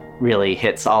really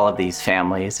hits all of these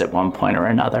families at one point or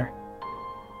another.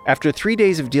 After 3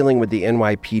 days of dealing with the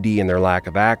NYPD and their lack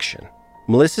of action,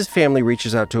 Melissa's family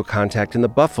reaches out to a contact in the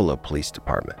Buffalo Police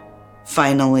Department.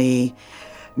 Finally,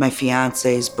 my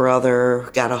fiance's brother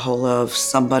got a hold of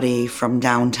somebody from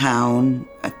downtown.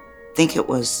 I think it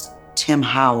was Tim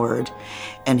Howard,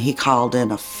 and he called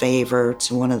in a favor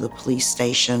to one of the police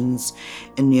stations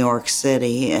in New York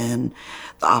City, and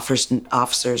the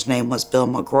officer's name was Bill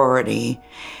McGroarty.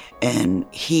 And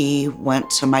he went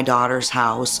to my daughter's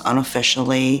house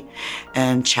unofficially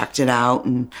and checked it out,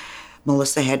 and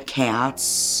Melissa had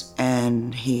cats,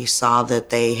 and he saw that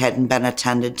they hadn't been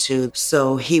attended to.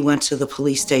 So he went to the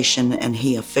police station and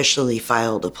he officially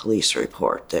filed a police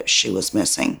report that she was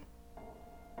missing.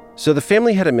 So the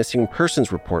family had a missing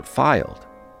persons report filed.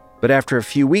 But after a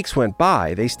few weeks went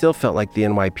by, they still felt like the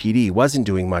NYPD wasn't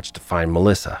doing much to find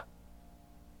Melissa.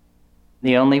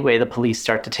 The only way the police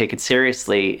start to take it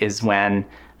seriously is when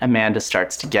Amanda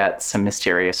starts to get some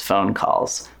mysterious phone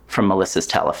calls from Melissa's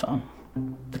telephone.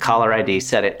 The caller ID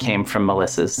said it came from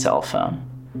Melissa's cell phone.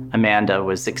 Amanda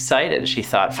was excited. She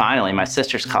thought, finally, my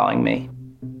sister's calling me.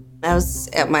 I was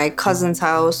at my cousin's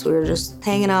house. We were just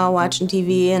hanging out, watching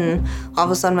TV, and all of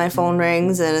a sudden my phone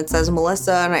rings and it says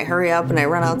Melissa, and I hurry up and I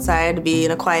run outside to be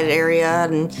in a quiet area,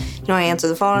 and I answer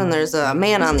the phone and there's a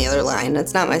man on the other line.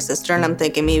 It's not my sister, and I'm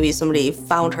thinking maybe somebody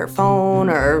found her phone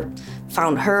or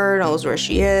found her, knows where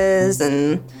she is,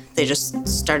 and they just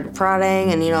started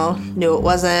prodding and, knew it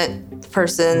wasn't the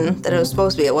person that it was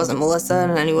supposed to be. It wasn't Melissa,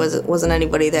 and it wasn't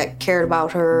anybody that cared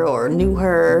about her or knew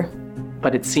her.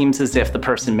 But it seems as if the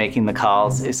person making the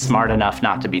calls is smart enough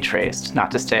not to be traced, not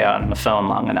to stay on the phone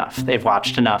long enough. They've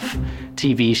watched enough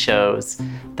TV shows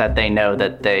that they know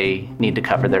that they need to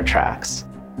cover their tracks.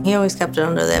 He always kept it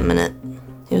under that minute.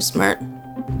 He was smart.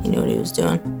 He knew what he was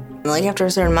doing. Like after a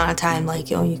certain amount of time,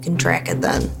 you can track it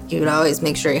then. He would always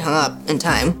make sure he hung up in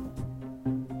time.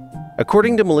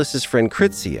 According to Melissa's friend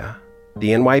Kritzia, the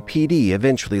NYPD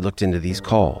eventually looked into these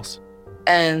calls.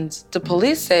 And the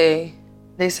police say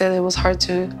They said it was hard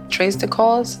to trace the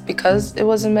calls because it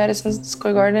was in Madison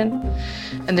Square Garden.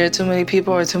 And there are too many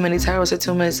people or too many towers or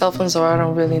too many cell phones, so I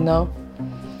don't really know.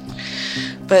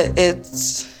 But it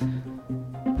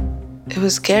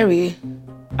was scary.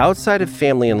 Outside of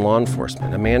family and law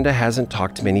enforcement, Amanda hasn't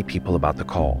talked to many people about the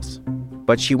calls.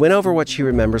 But she went over what she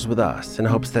remembers with us in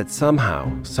hopes that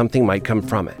somehow something might come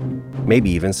from it.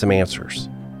 Maybe even some answers.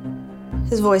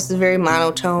 His voice is very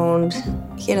monotoned.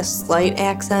 He had a slight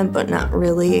accent, but not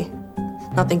really.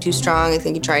 Nothing too strong. I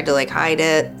think he tried to hide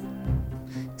it.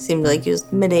 Seemed like he was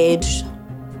mid-aged.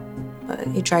 But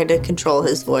he tried to control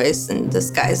his voice and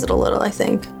disguise it a little, I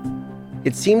think.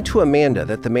 It seemed to Amanda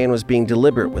that the man was being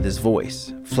deliberate with his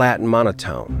voice, flat and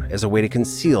monotone, as a way to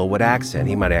conceal what accent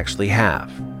he might actually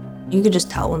have. You could just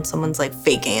tell when someone's like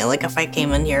faking it. Like if I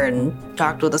came in here and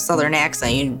talked with a Southern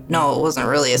accent, you'd know it wasn't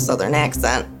really a Southern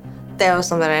accent. That was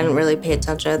something I didn't really pay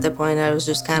attention at that point. I was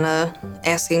just kind of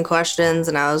asking questions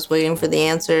and I was waiting for the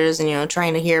answers and,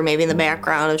 trying to hear maybe in the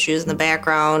background if she was in the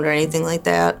background or anything like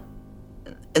that.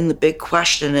 And the big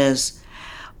question is,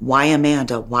 why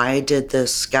Amanda? Why did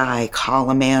this guy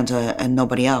call Amanda and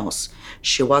nobody else?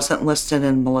 She wasn't listed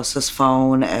in Melissa's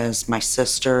phone as my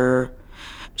sister.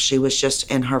 She was just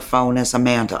in her phone as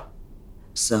Amanda.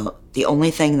 So the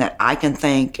only thing that I can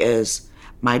think is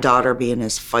my daughter being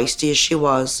as feisty as she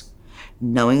was,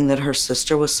 knowing that her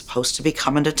sister was supposed to be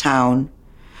coming to town,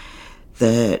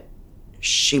 that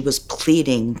she was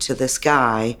pleading to this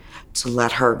guy to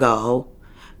let her go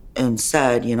and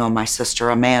said, my sister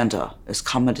Amanda is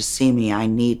coming to see me. I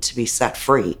need to be set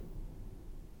free.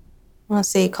 I want to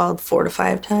say he called 4 to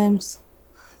 5 times.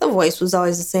 The voice was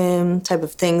always the same. Type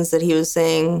of things that he was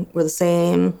saying were the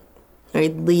same. Or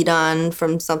he'd lead on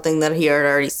from something that he had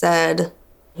already said.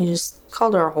 He just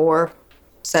called her a whore,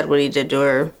 said what he did to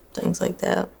her, things like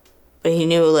that. But he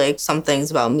knew, some things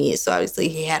about me, so obviously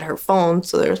he had her phone,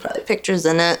 so there was probably pictures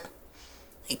in it.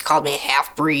 He called me a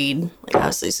half-breed,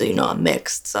 obviously, so I'm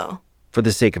mixed, so. For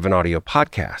the sake of an audio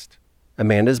podcast,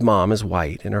 Amanda's mom is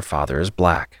white and her father is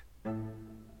black. And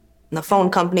the phone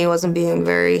company wasn't being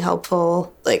very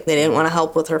helpful. They didn't want to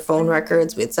help with her phone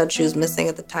records. We had said she was missing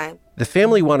at the time. The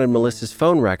family wanted Melissa's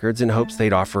phone records in hopes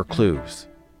they'd offer clues,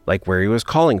 like where he was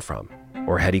calling from,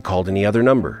 or had he called any other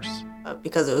numbers. But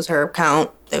because it was her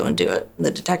account, they wouldn't do it.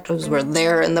 The detectives were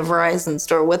there in the Verizon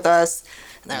store with us,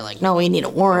 and they're like, no, we need a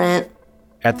warrant.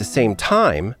 At the same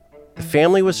time, the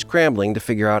family was scrambling to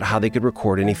figure out how they could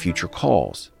record any future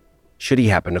calls, should he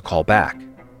happen to call back.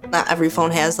 Not every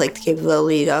phone has, the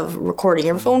capability of recording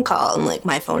your phone call, and,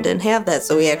 my phone didn't have that,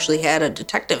 so we actually had a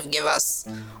detective give us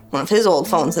one of his old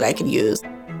phones that I could use.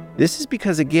 This is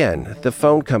because, again, the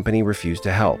phone company refused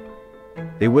to help.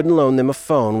 They wouldn't loan them a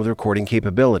phone with recording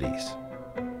capabilities.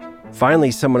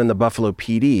 Finally, someone in the Buffalo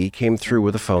PD came through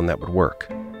with a phone that would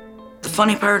work. The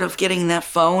funny part of getting that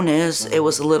phone is it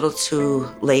was a little too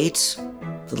late.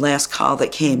 The last call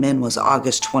that came in was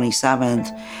August 27th,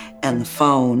 and the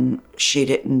phone she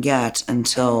didn't get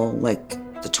until the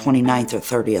 29th or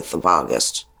 30th of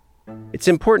August. It's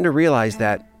important to realize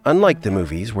that, unlike the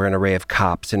movies where an array of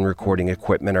cops and recording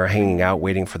equipment are hanging out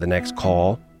waiting for the next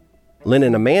call, Lynn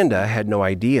and Amanda had no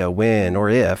idea when or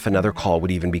if another call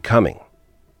would even be coming.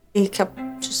 He kept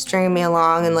just stringing me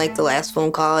along, and the last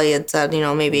phone call, he had said,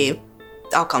 maybe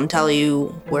I'll come tell you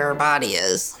where her body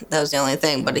is. That was the only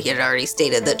thing, but he had already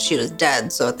stated that she was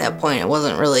dead, so at that point it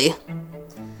wasn't really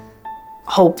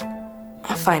hope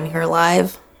of finding her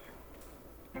alive.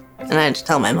 And I had to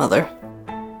tell my mother.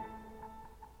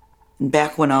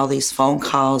 Back when all these phone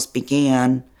calls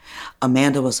began,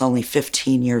 Amanda was only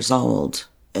 15 years old.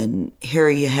 And here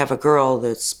you have a girl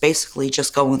that's basically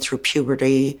just going through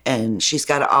puberty, and she's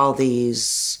got all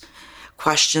these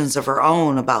questions of her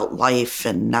own about life,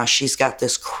 and now she's got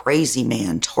this crazy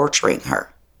man torturing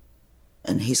her.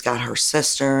 And he's got her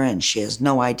sister, and she has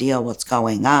no idea what's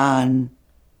going on.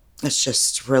 It's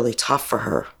just really tough for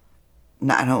her.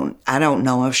 And I don't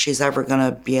know if she's ever going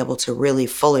to be able to really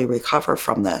fully recover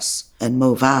from this and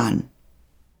move on.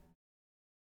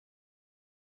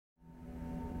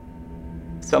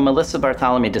 So Melissa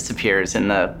Bartholomew disappears in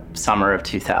the summer of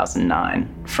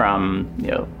 2009 from,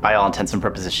 by all intents and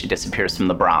purposes, she disappears from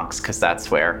the Bronx because that's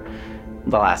where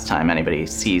the last time anybody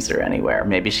sees her anywhere.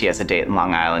 Maybe she has a date in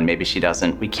Long Island, maybe she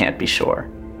doesn't, we can't be sure.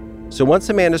 So once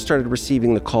Amanda started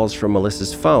receiving the calls from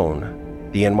Melissa's phone,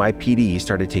 the NYPD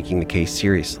started taking the case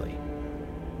seriously.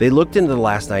 They looked into the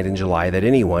last night in July that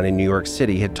anyone in New York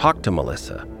City had talked to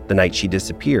Melissa the night she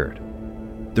disappeared.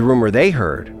 The rumor they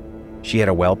heard, she had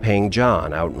a well-paying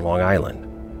John out in Long Island.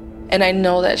 And I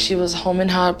know that she was home in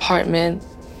her apartment,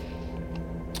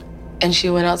 and she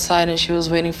went outside and she was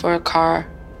waiting for a car,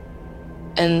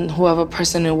 and whoever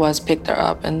person it was picked her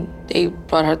up and they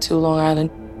brought her to Long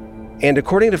Island. And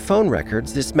according to phone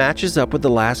records, this matches up with the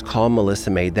last call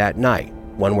Melissa made that night,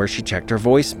 one where she checked her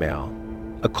voicemail,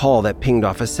 a call that pinged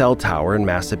off a cell tower in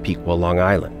Massapequa, Long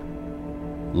Island.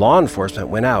 Law enforcement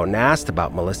went out and asked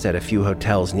about Melissa at a few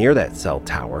hotels near that cell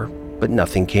tower, but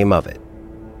nothing came of it.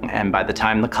 And by the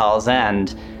time the calls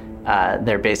end,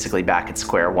 they're basically back at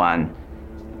square one,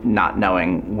 not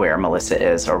knowing where Melissa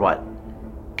is or what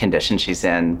condition she's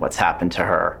in, what's happened to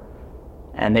her.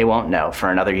 And they won't know for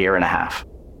another year and a half.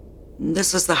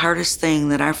 This is the hardest thing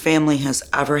that our family has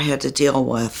ever had to deal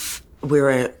with. We're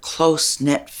a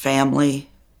close-knit family.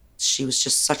 She was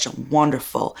just such a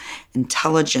wonderful,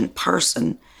 intelligent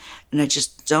person. And I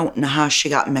just don't know how she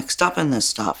got mixed up in this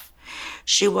stuff.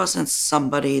 She wasn't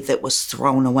somebody that was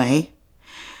thrown away.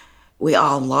 We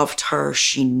all loved her.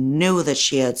 She knew that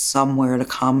she had somewhere to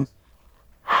come.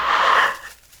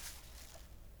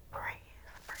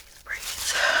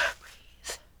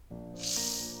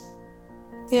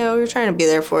 Yeah, we were trying to be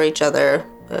there for each other,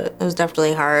 but it was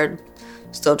definitely hard.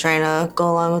 Still trying to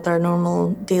go along with our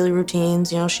normal daily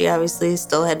routines. You know, she obviously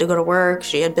still had to go to work.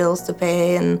 She had bills to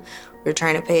pay, and we were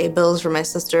trying to pay bills for my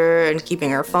sister and keeping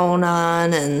her phone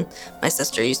on. And my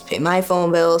sister used to pay my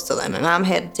phone bill, so then my mom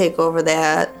had to take over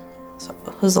that. So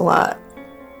it was a lot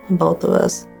on both of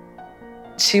us.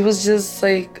 She was just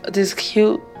like this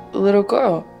cute little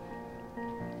girl.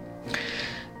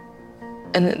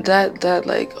 And that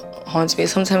like haunts me.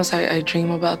 Sometimes I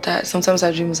dream about that. Sometimes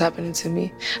I dream what's happening to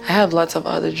me. I have lots of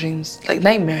other dreams, like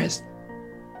nightmares.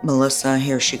 Melissa,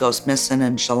 here she goes missing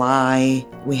in July.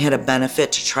 We had a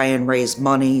benefit to try and raise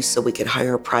money so we could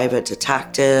hire private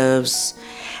detectives.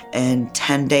 And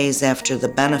 10 days after the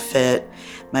benefit,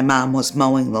 my mom was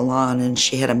mowing the lawn and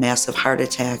she had a massive heart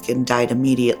attack and died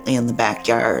immediately in the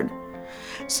backyard.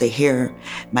 So here,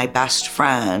 my best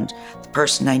friend, the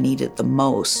person I needed the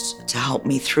most to help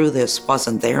me through this,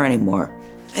 wasn't there anymore.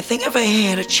 I think if I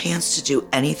had a chance to do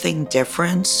anything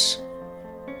different,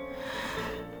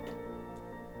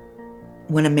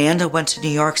 when Amanda went to New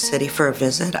York City for a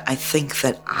visit, I think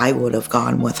that I would have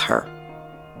gone with her.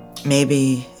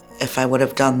 Maybe if I would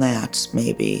have done that,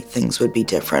 maybe things would be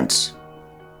different.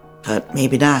 But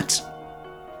maybe not.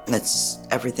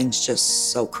 Everything's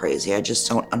just so crazy. I just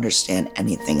don't understand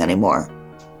anything anymore.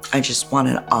 I just want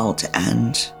it all to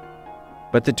end.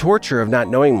 But the torture of not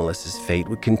knowing Melissa's fate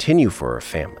would continue for her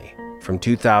family from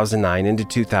 2009 into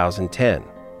 2010.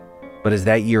 But as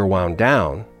that year wound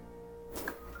down,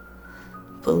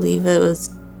 I believe it was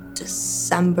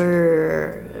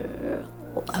December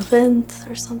 11th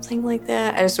or something like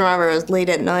that. I just remember it was late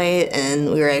at night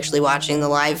and we were actually watching the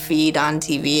live feed on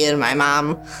TV, and my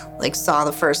mom saw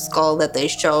the first skull that they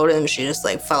showed, and she just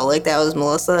felt like that was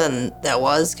Melissa, and that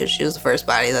was because she was the first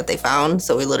body that they found.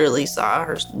 So we literally saw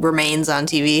her remains on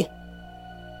TV.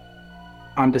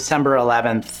 On December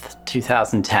 11th,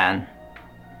 2010,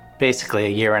 basically a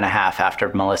year and a half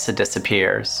after Melissa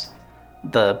disappears,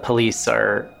 the police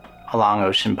are along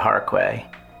Ocean Parkway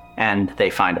and they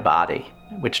find a body,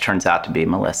 which turns out to be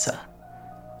Melissa.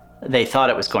 They thought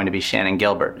it was going to be Shannon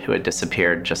Gilbert, who had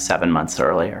disappeared just 7 months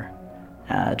earlier,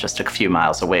 just a few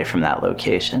miles away from that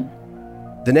location.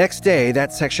 The next day,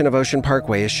 that section of Ocean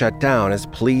Parkway is shut down as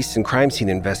police and crime scene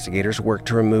investigators work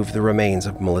to remove the remains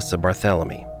of Melissa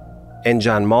Barthelemy. And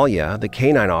John Malya, the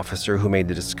canine officer who made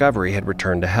the discovery, had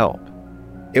returned to help.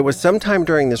 It was sometime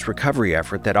during this recovery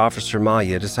effort that Officer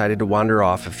Malya decided to wander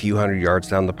off a few hundred yards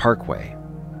down the parkway,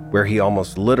 where he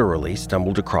almost literally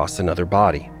stumbled across another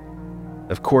body.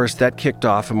 Of course, that kicked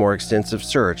off a more extensive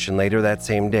search, and later that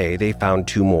same day, they found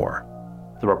 2 more.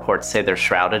 The reports say they're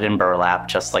shrouded in burlap,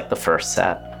 just like the first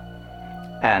set.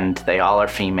 And they all are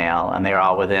female, and they're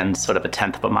all within sort of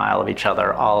 1/10 of a mile of each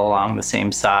other, all along the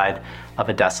same side of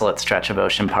a desolate stretch of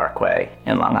Ocean Parkway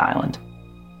in Long Island.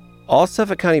 All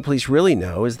Suffolk County Police really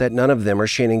know is that none of them are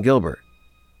Shannon Gilbert,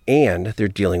 and they're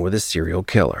dealing with a serial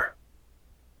killer.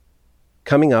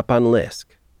 Coming up on Lisk,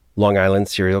 Long Island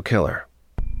serial killer.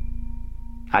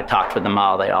 I talked with them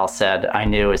all. They all said, I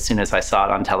knew as soon as I saw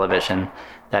it on television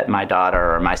that my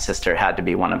daughter or my sister had to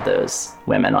be one of those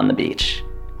women on the beach.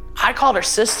 I called her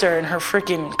sister and her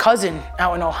freaking cousin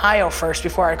out in Ohio first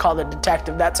before I called the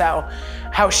detective. That's how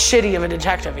shitty of a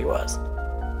detective he was.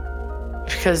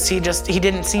 Because he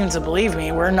didn't seem to believe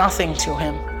me. We're nothing to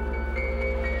him.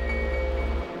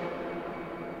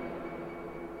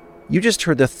 You just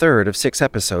heard the 3rd of 6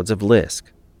 episodes of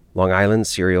Lisk, Long Island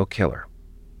serial killer.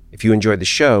 If you enjoyed the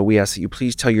show, we ask that you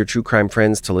please tell your true crime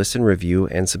friends to listen, review,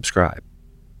 and subscribe.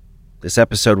 This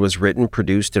episode was written,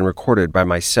 produced, and recorded by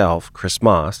myself, Chris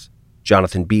Moss,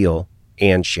 Jonathan Beal,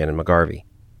 and Shannon McGarvey.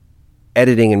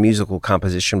 Editing and musical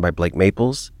composition by Blake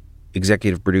Maples.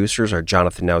 Executive producers are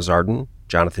Jonathan Nauzarden,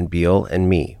 Jonathan Beal, and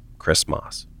me, Chris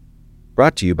Moss.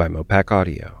 Brought to you by Mopac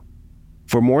Audio.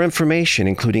 For more information,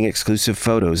 including exclusive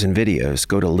photos and videos,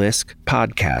 go to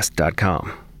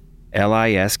liskpodcast.com.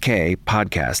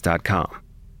 liskpodcast.com.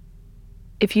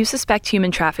 If you suspect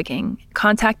human trafficking,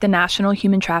 contact the National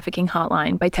Human Trafficking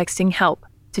Hotline by texting HELP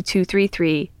to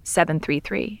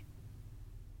 233-733.